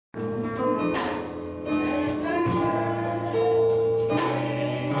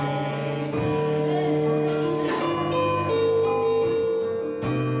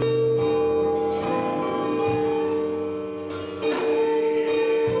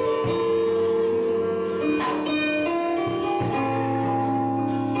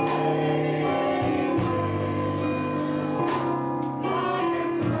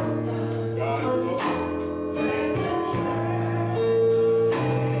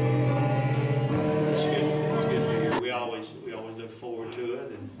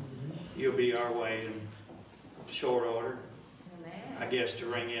you'll be our way in short order. I guess to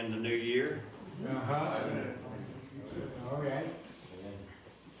ring in the new year. All right.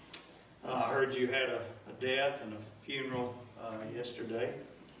 I heard you had a death and a funeral yesterday.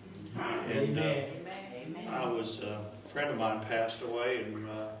 And a friend of mine passed away, and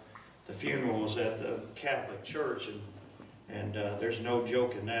the funeral was at the Catholic Church, and there's no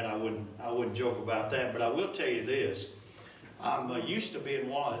joke in that. I wouldn't joke about that, but I will tell you this: I'm used to being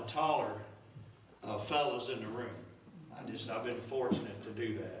one of the taller fellas in the room. I've been fortunate to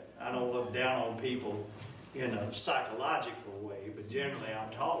do that. I don't look down on people in a psychological way, but generally I'm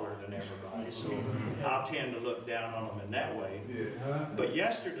taller than everybody, so I tend to look down on them in that way. But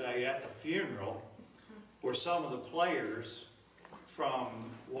yesterday at the funeral were some of the players from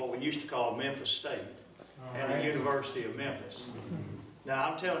what we used to call Memphis State and the University of Memphis.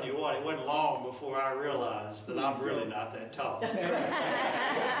 Now I'm telling you what, it wasn't long before I realized that I'm really not that tall.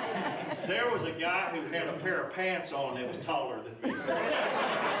 There was a guy who had a pair of pants on that was taller than me.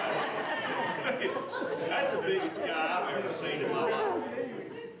 That's the biggest guy I've ever seen in my life.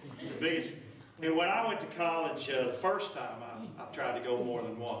 The biggest. And when I went to college, the first time, I've tried to go more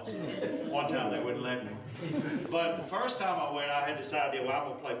than once. One time they wouldn't let me. But the first time I went, I had this idea, well, I'm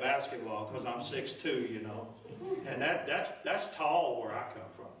going to play basketball because I'm 6'2", you know. And that's tall where I come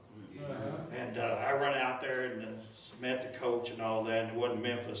from. And I run out there and met the coach and all that, and it wasn't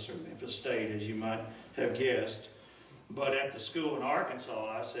Memphis or Memphis State, as you might have guessed. But at the school in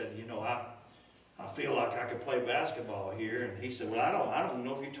Arkansas, I said, you know, I feel like I could play basketball here. And he said, well, I don't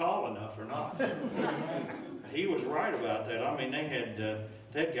know if you're tall enough or not. He was right about that. I mean, they had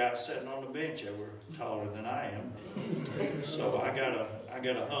guys sitting on the bench that were taller than I am. So I got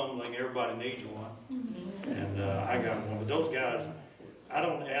a humbling. Everybody needs one, and I got one. But those guys, I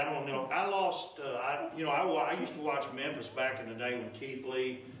don't know. I lost. I used to watch Memphis back in the day when Keith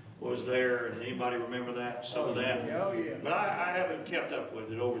Lee was there, and anybody remember that? Some of that. Oh yeah. But I haven't kept up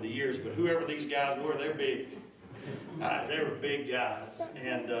with it over the years. But whoever these guys were, they're big. They were big guys,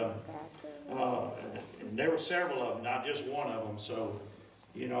 and there were several of them, not just one of them. So,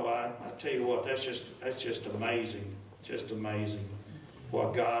 you know, I tell you what, that's just amazing, just amazing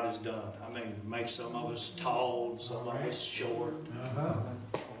what God has done. I mean, make some of us tall, some of us short.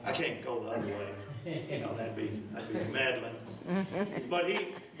 I can't go the other way. You know, that'd be meddling. But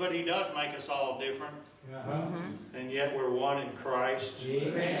he does make us all different, and yet we're one in Christ.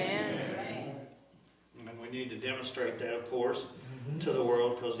 Amen. And we need to demonstrate that, of course, to the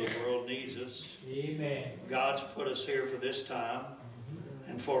world, because the world needs us. Amen. God's put us here for this time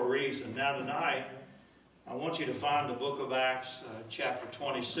and for a reason. Now tonight, I want you to find the book of Acts, chapter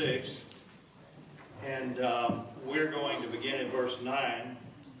 26, and we're going to begin at verse 9.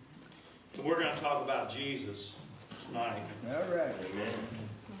 And we're going to talk about Jesus tonight. All right. Amen.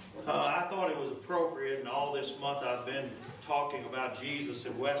 I thought it was appropriate, and all this month I've been talking about Jesus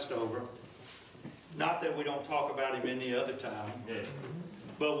at Westover. Not that we don't talk about him any other time,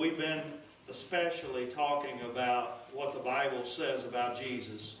 but we've been especially talking about what the Bible says about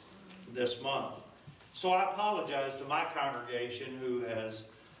Jesus this month. So I apologize to my congregation who has,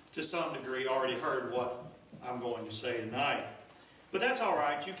 to some degree, already heard what I'm going to say tonight. But that's all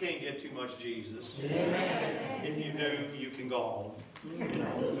right. You can't get too much Jesus. Amen. If you do, you can go home. You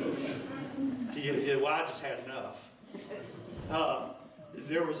know. Well, I just had enough.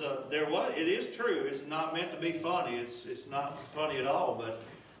 It is true. It's not meant to be funny. It's not funny at all. But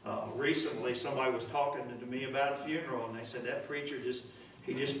recently somebody was talking to me about a funeral, and they said that preacher just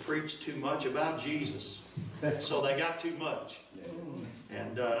preached too much about Jesus. So they got too much.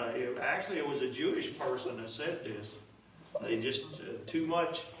 And actually it was a Jewish person that said this. They just too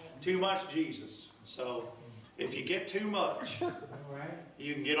much Jesus. So if you get too much,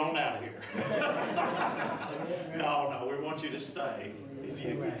 you can get on out of here. No, we want you to stay.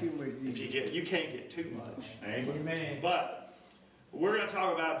 You can't get too much. Amen. But we're going to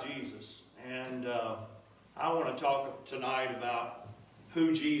talk about Jesus, and I want to talk tonight about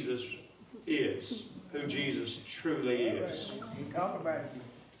who Jesus is, who Jesus truly is. Talk about it.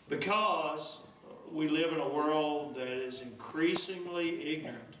 Because we live in a world that is increasingly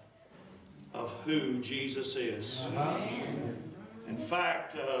ignorant of who Jesus is. In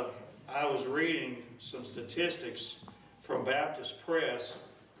fact, I was reading some statistics from Baptist Press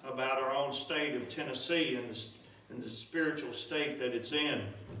about our own state of Tennessee and the spiritual state that it's in.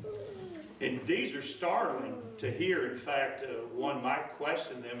 And these are startling to hear. In fact, one might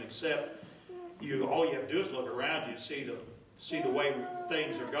question them, except all you have to do is look around you and see the way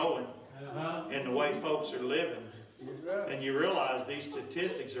things are going and the way folks are living. Yes, sir. And you realize these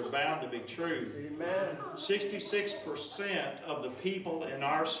statistics are bound to be true. Amen. 66% of the people in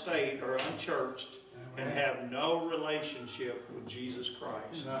our state are unchurched and have no relationship with Jesus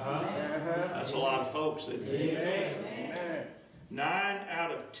Christ. That's a lot of folks, isn't it? Amen. 9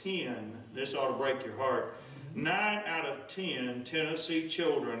 out of 10, this ought to break your heart, 9 out of 10 Tennessee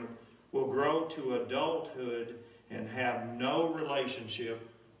children will grow to adulthood and have no relationship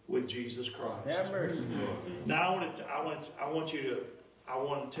with Jesus Christ. Have mercy. Now I want to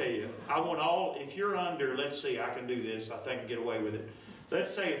tell you, if you're under, let's see, I can do this, I think I can get away with it.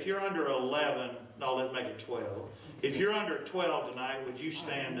 Let's say if you're under 11, no, let's make it 12. If you're under 12 tonight, would you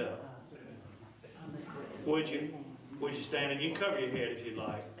stand up? Would you? Would you stand up? You can cover your head if you'd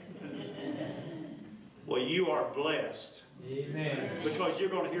like. Well, you are blessed. Amen. Because you're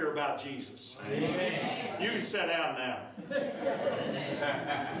going to hear about Jesus. Amen. You can sit down now.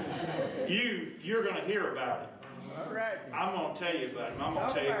 You're going to hear about it. All right. I'm going to tell you about him. I'm going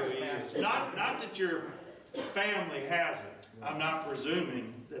to tell you who he is. Not that your family hasn't. I'm not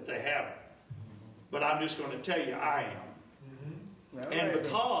presuming that they haven't. But I'm just going to tell you I am. All And right.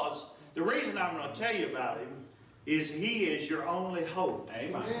 because the reason I'm going to tell you about him is he is your only hope.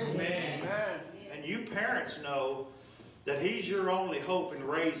 Amen. Amen. And you parents know that he's your only hope in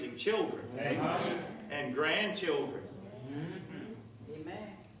raising children and grandchildren. Amen.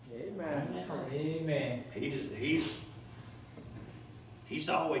 Amen. He's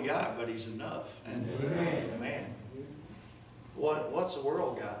all we got, but he's enough. And Amen. man, what's the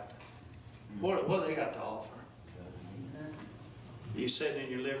world got? What do they got to offer? You sitting in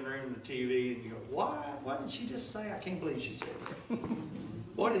your living room and the TV and you go, why didn't she just say? I can't believe she said that.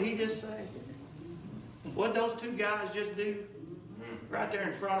 What did he just say? What did those two guys just do? Right there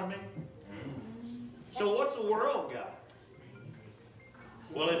in front of me. So what's the world got?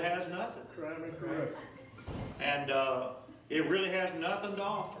 Well, it has nothing. Trying to correct. And it really has nothing to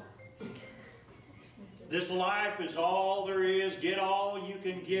offer. This life is all there is. Get all you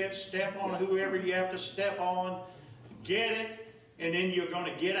can get. Step on whoever you have to step on. Get it, and then you're going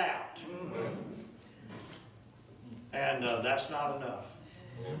to get out. And that's not enough.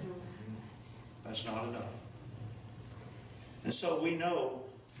 That's not enough. And so we know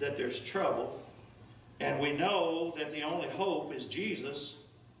that there's trouble. And we know that the only hope is Jesus.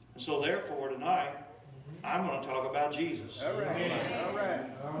 And so therefore tonight, I'm going to talk about Jesus. All right. All right.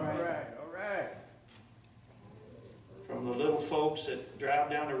 All right. All right. From the little folks that drive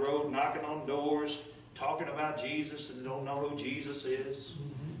down the road knocking on doors, talking about Jesus and don't know who Jesus is.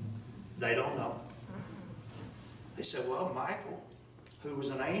 They don't know. They said, well, Michael, who was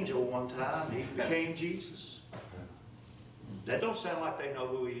an angel one time, he became Jesus. That don't sound like they know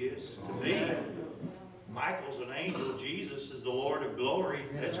who he is. To me, Michael's an angel. Jesus is the Lord of glory.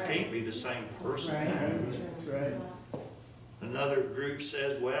 That can't be the same person. That's right. Another group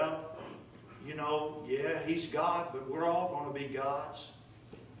says, well, you know, yeah, he's God, but we're all going to be gods.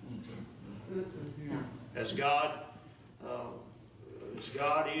 As God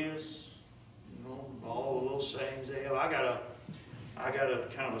is, you know, all the little sayings they have. I got a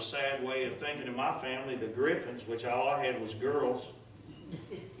kind of a sad way of thinking in my family. The Griffins, which all I had was girls.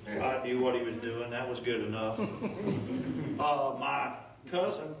 I knew what he was doing. That was good enough. My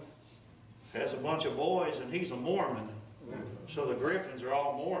cousin has a bunch of boys, and he's a Mormon. So the Griffins are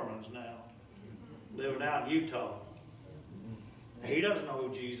all Mormons now, living out in Utah. He doesn't know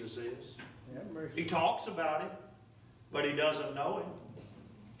who Jesus is. Have mercy. He talks about him, but he doesn't know him.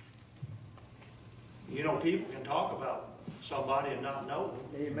 You know, people can talk about somebody and not know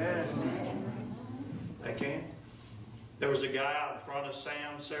them. Amen. They can. There was a guy out in front of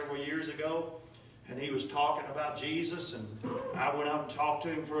Sam several years ago, and he was talking about Jesus, and I went up and talked to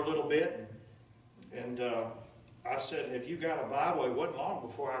him for a little bit, and I said, have you got a Bible? It wasn't long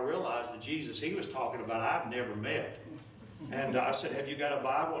before I realized that Jesus he was talking about I've never met. And I said, have you got a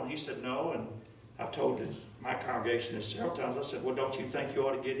Bible? And he said, no. And I've told my congregation this several times. I said, well, don't you think you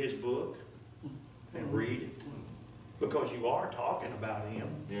ought to get his book and read it? Because you are talking about him.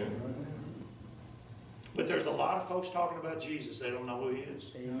 Yeah. But there's a lot of folks talking about Jesus. They don't know who he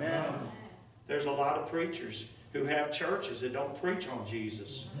is. Amen. There's a lot of preachers who have churches that don't preach on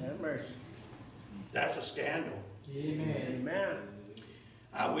Jesus. Have mercy. That's a scandal. Amen. Amen.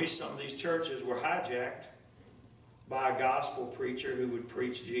 I wish some of these churches were hijacked by a gospel preacher who would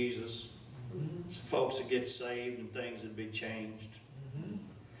preach Jesus. Some folks that get saved and things would be changed.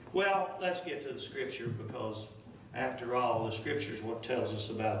 Well, let's get to the scripture, because after all, the scripture is what tells us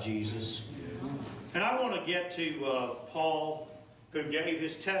about Jesus. And I want to get to Paul, who gave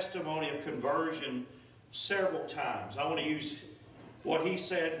his testimony of conversion several times. I want to use what he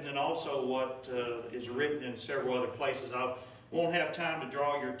said, and then also what is written in several other places. I won't have time to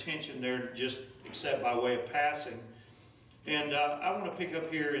draw your attention there just except by way of passing. And I want to pick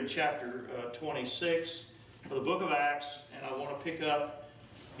up here in chapter 26 of the book of Acts, and I want to pick up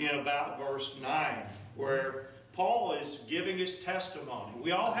in about verse 9, where Paul is giving his testimony.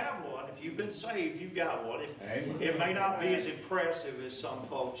 We all have one. If you've been saved, you've got one. It may not be as impressive as some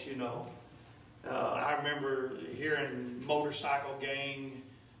folks, you know. I remember hearing motorcycle gang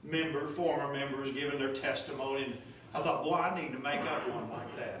former members giving their testimony, and I thought, boy, I need to make up one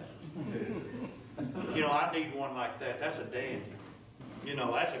like that. You know, I need one like that. That's a dandy. You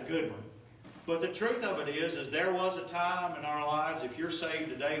know, that's a good one. But the truth of it is there was a time in our lives, if you're saved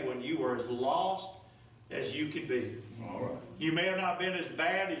today, when you were as lost as you could be. All right. You may have not been as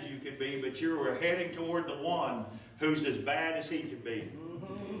bad as you could be, but you were heading toward the one who's as bad as he could be.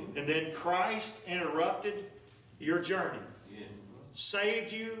 And then Christ interrupted your journey,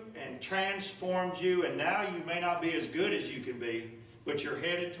 saved you and transformed you, and now you may not be as good as you can be, but you're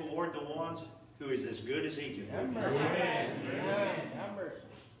headed toward the ones who is as good as he can be. Have mercy. Have mercy.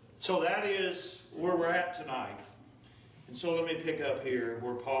 So that is where we're at tonight. And so let me pick up here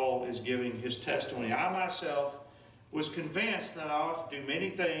where Paul is giving his testimony. I myself was convinced that I ought to do many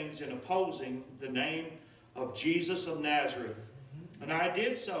things in opposing the name of Jesus of Nazareth. And I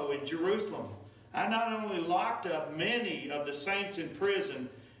did so in Jerusalem. I not only locked up many of the saints in prison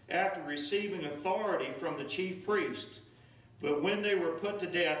after receiving authority from the chief priests, but when they were put to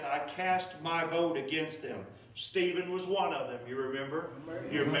death, I cast my vote against them. Stephen was one of them, you remember?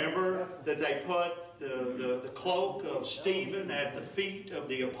 You remember that they put the cloak of Stephen at the feet of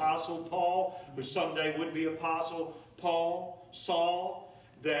the Apostle Paul, who someday would be Apostle Saul,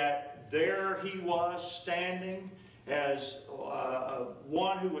 that there he was standing as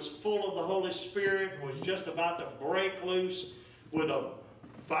one who was full of the Holy Spirit, was just about to break loose with a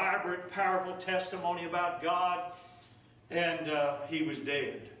vibrant, powerful testimony about God, and he was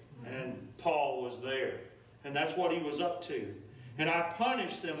dead, and Paul was there, and that's what he was up to. And I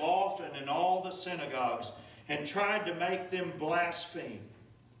punished them often in all the synagogues and tried to make them blaspheme.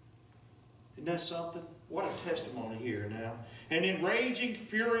 Isn't that something? What a testimony here now. And in raging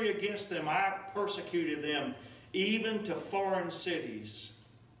fury against them, I persecuted them even to foreign cities.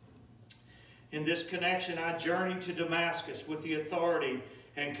 In this connection, I journeyed to Damascus with the authority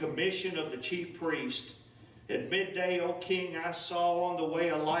and commission of the chief priest. At midday, O king, I saw on the way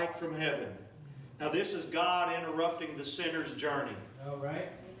a light from heaven. Now this is God interrupting the sinner's journey. All right.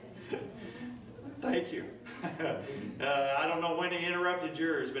 Thank you. I don't know when he interrupted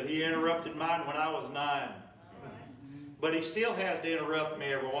yours, but he interrupted mine when I was 9. But he still has to interrupt me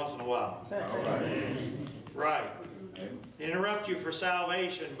every once in a while. All right. Right. Interrupt you for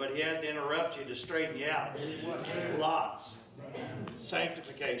salvation, but he has to interrupt you to straighten you out. Lots.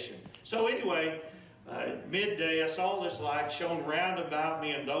 Sanctification. So anyway, midday I saw this light shone round about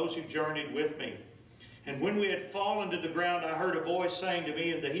me and those who journeyed with me. And when we had fallen to the ground, I heard a voice saying to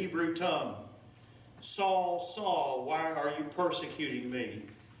me in the Hebrew tongue, Saul, Saul, why are you persecuting me?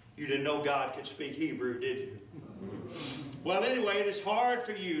 You didn't know God could speak Hebrew, did you? Well, anyway, it is hard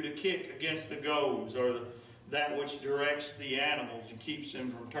for you to kick against the goads, or that which directs the animals and keeps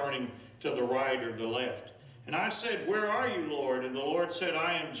them from turning to the right or the left. And I said, where are you, Lord? And the Lord said,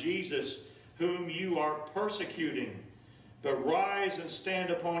 I am Jesus, whom you are persecuting. But rise and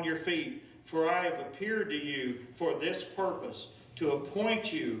stand upon your feet, for I have appeared to you for this purpose, to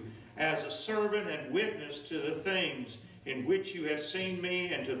appoint you as a servant and witness to the things in which you have seen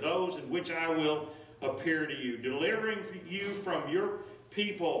me, and to those in which I will appear to you, delivering you from your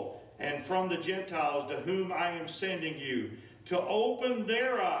people and from the Gentiles to whom I am sending you, to open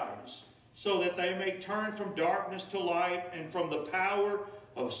their eyes so that they may turn from darkness to light and from the power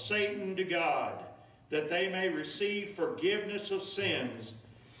of Satan to God, that they may receive forgiveness of sins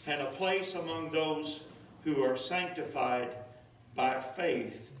and a place among those who are sanctified by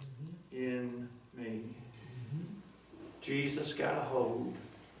faith in me. Jesus got a hold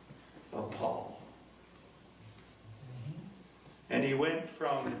of Paul. And he went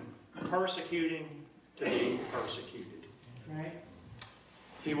from persecuting to being persecuted. Right.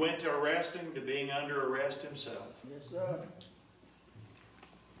 He went to arresting to being under arrest himself. Yes, sir.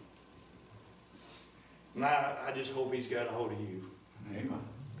 And I just hope he's got a hold of you. Amen.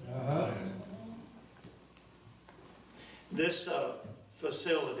 This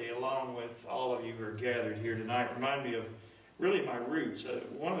facility, along with all of you who are gathered here tonight, remind me of really my roots.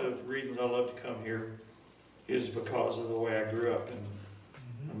 One of the reasons I love to come here is because of the way I grew up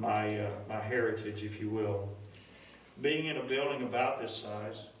and my heritage, if you will. Being in a building about this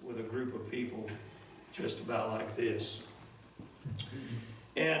size with a group of people just about like this,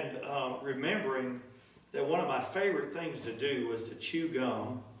 And remembering that one of my favorite things to do was to chew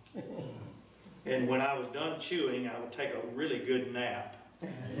gum. And when I was done chewing, I would take a really good nap.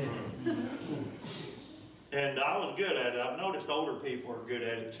 And I was good at it. I've noticed older people are good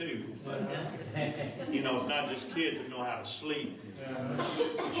at it too. You know, it's not just kids that know how to sleep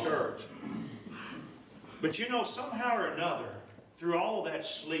in church. But you know, somehow or another, through all that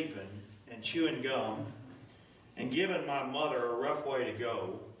sleeping and chewing gum and giving my mother a rough way to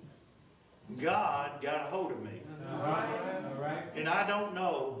go, God got a hold of me. All right. And I don't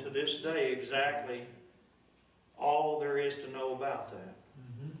know to this day exactly all there is to know about that.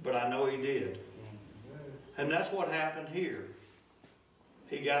 But I know He did. And that's what happened here.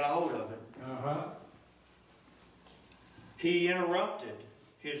 He got a hold of it. He interrupted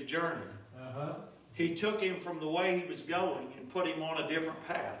his journey. He took him from the way he was going and put him on a different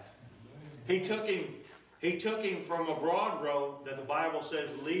path. He took him from a broad road that the Bible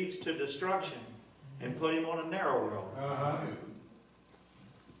says leads to destruction and put him on a narrow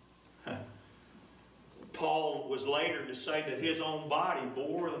road. Paul was later to say that his own body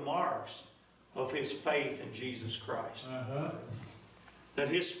bore the marks of his faith in Jesus Christ. That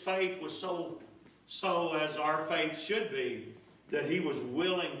his faith was so as our faith should be, that he was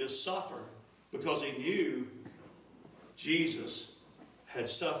willing to suffer because he knew Jesus had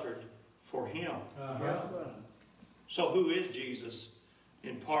suffered for him. So who is Jesus?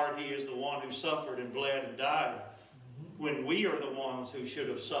 In part, He is the one who suffered and bled and died when we are the ones who should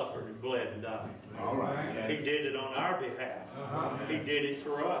have suffered and bled and died. All right. He did it on our behalf. He did it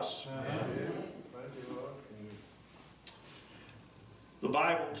for us. The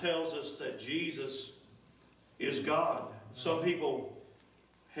Bible tells us that Jesus is God. Some people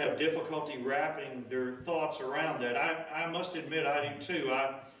have difficulty wrapping their thoughts around that. I must admit I do too.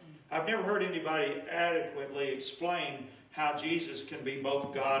 I've never heard anybody adequately explain how Jesus can be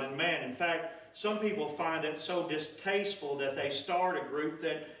both God and man. In fact, some people find that so distasteful that they start a group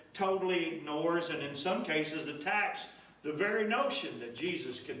that totally ignores and in some cases attacks the very notion that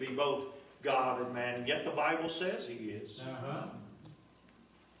Jesus can be both God and man. And yet the Bible says He is.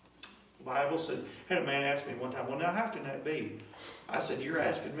 The Bible said, had a man ask me one time, well, now how can that be? I said, you're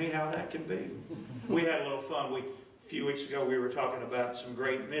asking me how that can be. We had a little fun. A few weeks ago we were talking about some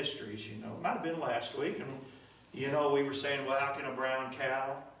great mysteries, you know. It might have been last week. And, you know, we were saying, well, how can a brown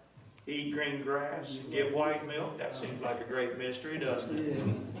cow eat green grass and give white milk? That seems like a great mystery, doesn't it?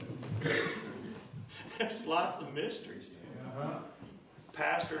 There's lots of mysteries.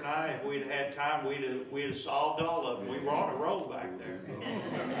 Pastor and I, if we'd had time, we'd have solved all of them. We were on a roll back there.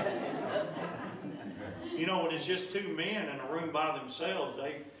 You know, when it's just two men in a room by themselves,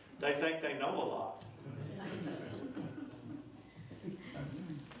 they think they know a lot.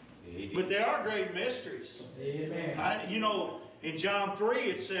 But they are great mysteries. You know, in John 3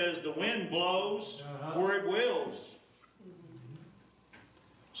 it says the wind blows where it wills.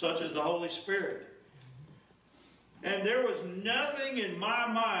 Such as the Holy Spirit. And there was nothing in my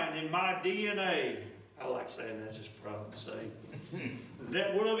mind, in my DNA, I like saying that just for fun to say,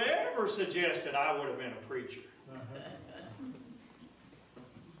 that would have ever suggested I would have been a preacher.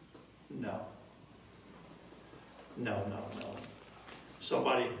 No. No.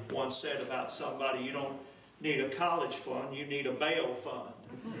 Somebody once said about somebody, you don't need a college fund, you need a bail fund.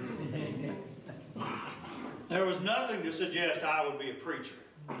 There was nothing to suggest I would be a preacher.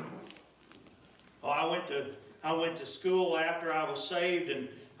 Oh, I went to school after I was saved, and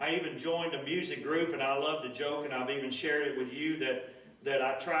I even joined a music group, and I love to joke, and I've even shared it with you that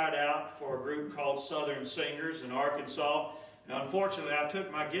I tried out for a group called Southern Singers in Arkansas. Now, unfortunately, I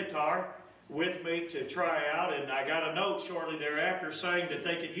took my guitar with me to try out, and I got a note shortly thereafter saying that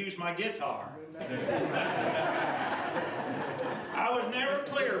they could use my guitar. I was never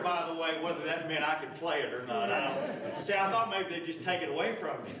clear, by the way, whether that meant I could play it or not. I thought maybe they'd just take it away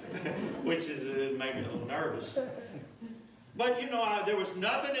from me, which made me a little nervous. But, you know, there was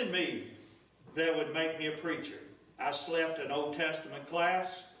nothing in me that would make me a preacher. I slept in Old Testament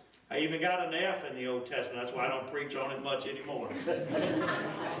class. I even got an F in the Old Testament. That's why I don't preach on it much anymore.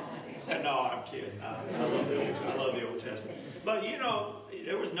 No, I'm kidding. I love the Old Testament. But, you know,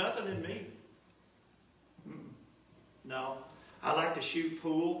 there was nothing in me. No. I like to shoot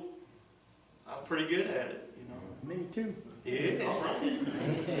pool. I'm pretty good at it, you know. Me too. Yeah, all right.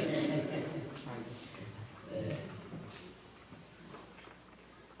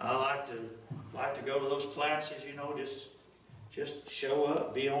 I like to go to those classes, you know, just show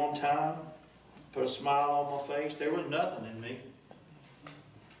up, be on time, put a smile on my face. There was nothing in me.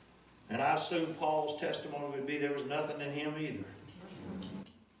 And I assume Paul's testimony would be there was nothing in him either.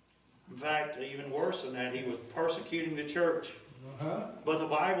 In fact, even worse than that, he was persecuting the church. But the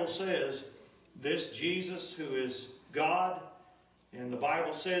Bible says this Jesus who is God, and the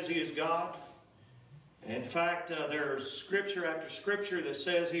Bible says He is God. In fact, there's scripture after scripture that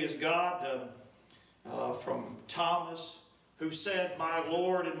says He is God. From Thomas, who said, "My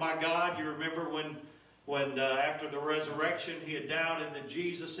Lord and my God." You remember when after the resurrection he had doubted that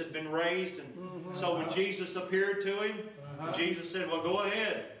Jesus had been raised, and so when Jesus appeared to him, Jesus said, "Well, go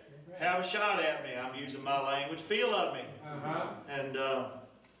ahead, have a shot at me." I'm using my language. Feel of me. And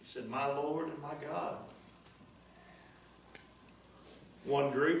he said, "My Lord and my God."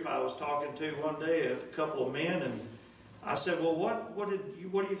 One group I was talking to one day, a couple of men, and I said, "Well, what do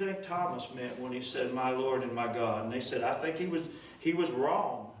you think Thomas meant when he said, 'My Lord and my God'?" And they said, "I think he was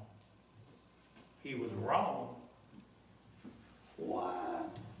wrong." He was wrong. What?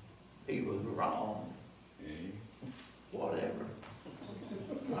 He was wrong. Whatever.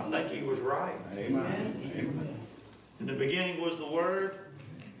 I think he was right. Amen. In the beginning was the Word,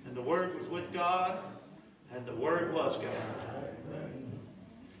 and the Word was with God, and the Word was God.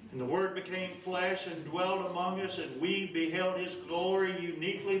 And the Word became flesh and dwelt among us, and we beheld His glory,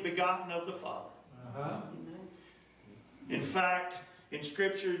 uniquely begotten of the Father. In fact, in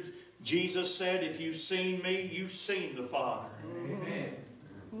Scripture, Jesus said, "If you've seen me, you've seen the Father."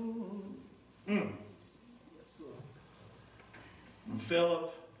 And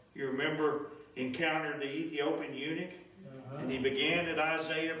Philip, you remember, encountered the Ethiopian eunuch, and he began at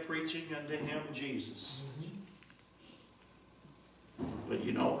Isaiah preaching unto him Jesus. But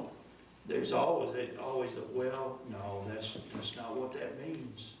you know, there's always a, well, no, that's not what that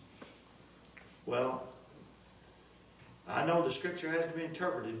means. Well, I know the Scripture has to be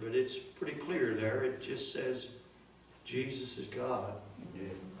interpreted, but it's pretty clear there. It just says Jesus is God.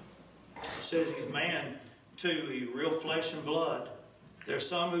 It says He's man too, He's real flesh and blood. There's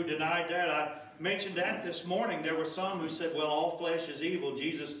some who denied that. I mentioned that this morning. There were some who said, well, all flesh is evil.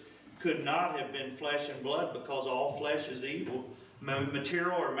 Jesus could not have been flesh and blood because all flesh is evil.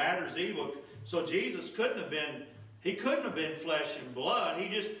 Material or matter is evil. So Jesus couldn't have been flesh and blood. He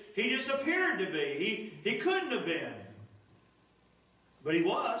just appeared to be. He couldn't have been. But He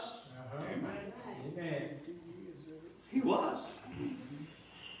was. Amen. He was.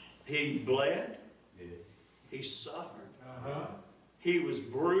 He bled. He suffered. He was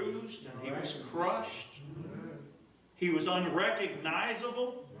bruised and He was crushed. He was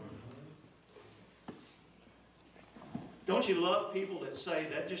unrecognizable. Don't you love people that say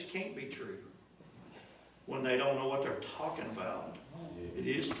that just can't be true when they don't know what they're talking about? It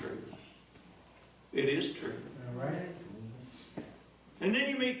is true. It is true. And then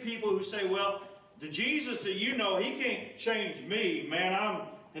you meet people who say, well, the Jesus that you know, He can't change me, man.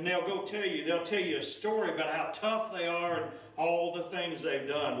 And they'll tell you a story about how tough they are and all the things they've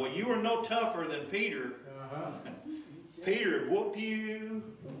done. Well, you are no tougher than Peter. Peter would whoop you.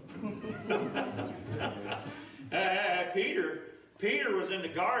 Peter was in the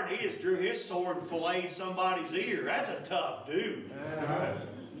garden. He just drew his sword and filleted somebody's ear. That's a tough dude.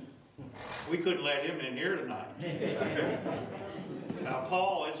 We couldn't let him in here tonight. Now,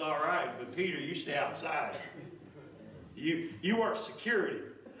 Paul is all right, but Peter, you stay outside. You work security.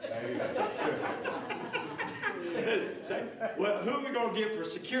 Say, well, who are we going to get for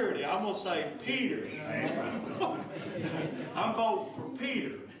security? I'm going to say Peter. I'm voting for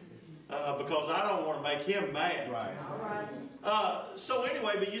Peter because I don't want to make him mad. So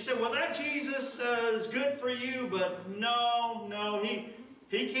anyway, but you say, well, that Jesus is good for you, but no,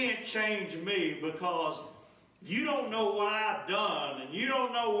 he can't change me because you don't know what I've done and you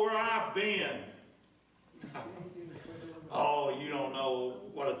don't know where I've been. Oh, you don't know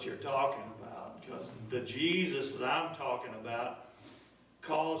what you're talking about, because the Jesus that I'm talking about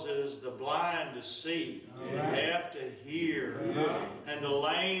causes the blind to see, the deaf to hear, and the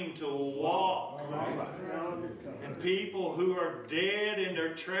lame to walk, and people who are dead in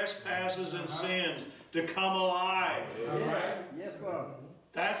their trespasses and sins to come alive. Yes, Lord.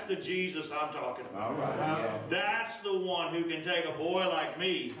 That's the Jesus I'm talking about. That's the one who can take a boy like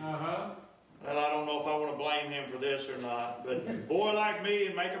me. Well, I don't know if I want to blame him for this or not, but a boy like me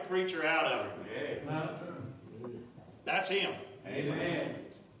and make a preacher out of him. That's Him. Amen.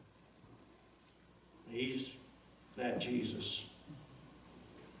 He's that Jesus.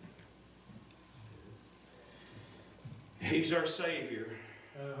 He's our Savior.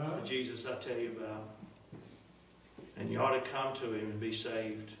 The Jesus I tell you about. And you ought to come to Him and be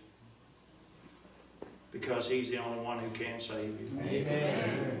saved, because He's the only one who can save you.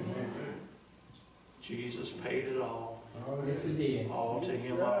 Amen. Jesus paid it all. Oh, yes, He did. All to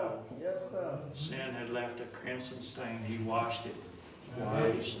Him all. Yes, sir. Sin had left a crimson stain. He washed it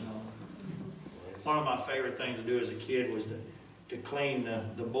white as snow. One of my favorite things to do as a kid was to clean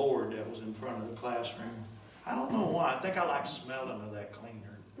the board that was in front of the classroom. I don't know why. I think I like smelling of that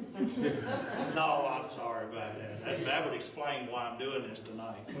cleaner. No, I'm sorry about that. That would explain why I'm doing this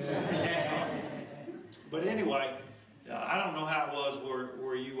tonight. But anyway, I don't know how it was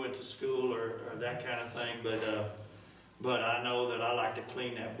where you went to school or that kind of thing, but I know that I like to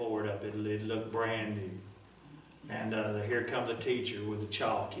clean that board up. It looked brand new. And here come the teacher with the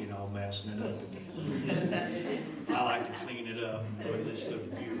chalk, you know, messing it up again. I like to clean it up and it just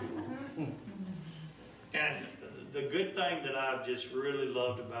looked beautiful. And the good thing that I've just really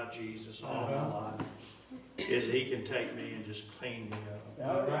loved about Jesus all my life is he can take me and just clean me up.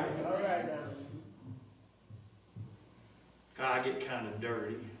 All right now. I get kind of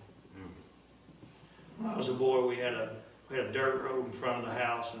dirty. When I was a boy, we had a dirt road in front of the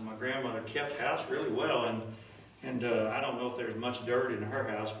house, and my grandmother kept the house really well. And I don't know if there's much dirt in her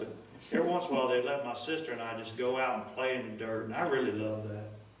house, but every once in a while they let my sister and I just go out and play in the dirt, and I really love that.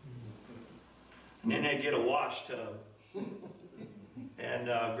 And then they'd get a wash tub, and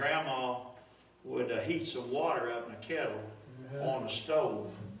Grandma would heat some water up in a kettle on the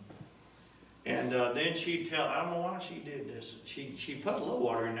stove. And then she'd tell, I don't know why she did this. She put a little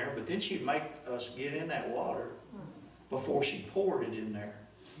water in there, but then she'd make us get in that water before she poured it in there,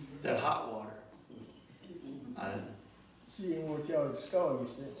 that hot water. She didn't want y'all to starve, you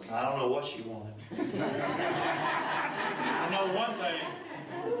said. I don't know what she wanted. I know one thing.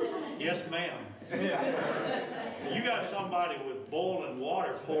 Yes, ma'am. You got somebody with boiling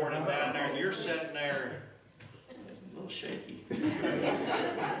water pouring it down there, and you're sitting there a little shaky.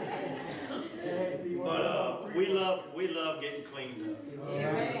 But we love getting cleaned up.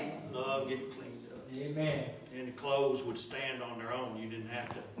 Amen. Love getting cleaned up. Amen. And the clothes would stand on their own. You didn't have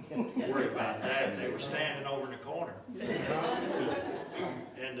to worry about that. They were standing over in the corner.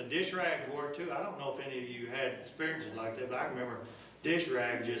 And the dish rags were too. I don't know if any of you had experiences like that, but I remember dish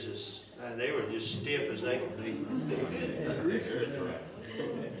rags just as they were just stiff as they could be.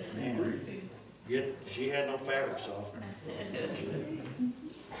 Man, she had no fabric softener.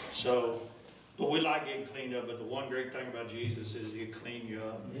 So, but we like getting cleaned up. But the one great thing about Jesus is He'll clean you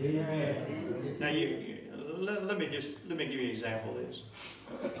up. Amen. Now, let me give you an example of this.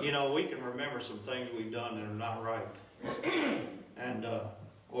 You know, we can remember some things we've done that are not right, and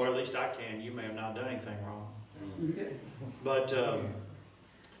or at least I can. You may have not done anything wrong, but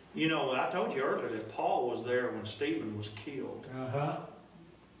you know, I told you earlier that Paul was there when Stephen was killed.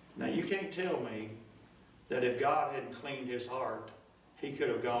 Now, you can't tell me that if God hadn't cleaned his heart, he could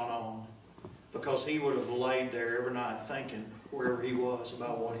have gone on, because he would have laid there every night thinking wherever he was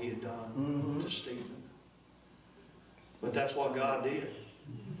about what he had done to Stephen. But that's what God did.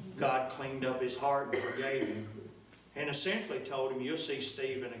 God cleaned up his heart and forgave him, and essentially told him, you'll see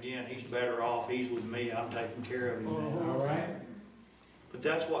Stephen again. He's better off. He's with me. I'm taking care of him now. All right. But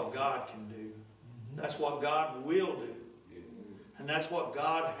that's what God can do. That's what God will do. And that's what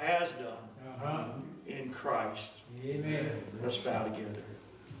God has done in Christ. Amen. Let's bow together.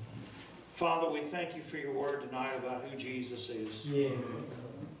 Father, we thank you for your word tonight about who Jesus is. Yes.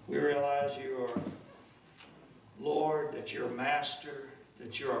 We realize you are Lord, that you're Master,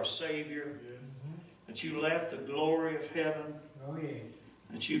 that you're our Savior, that you left the glory of heaven, Oh, yes.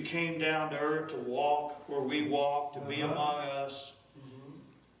 that you came down to earth to walk where we walk, to be among us,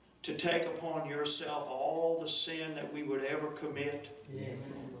 to take upon yourself all the sin that we would ever commit, Yes.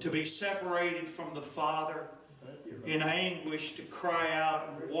 to be separated from the Father in anguish, to cry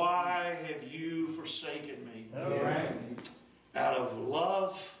out, why have you forsaken me? All right. Out of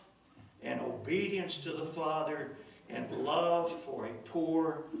love and obedience to the Father and love for a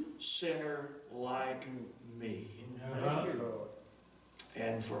poor sinner like me.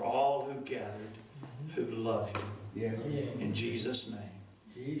 And for all who gathered who love you. Yes. In Jesus' name.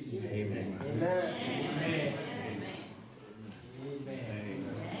 Jesus. Amen. Amen. Amen.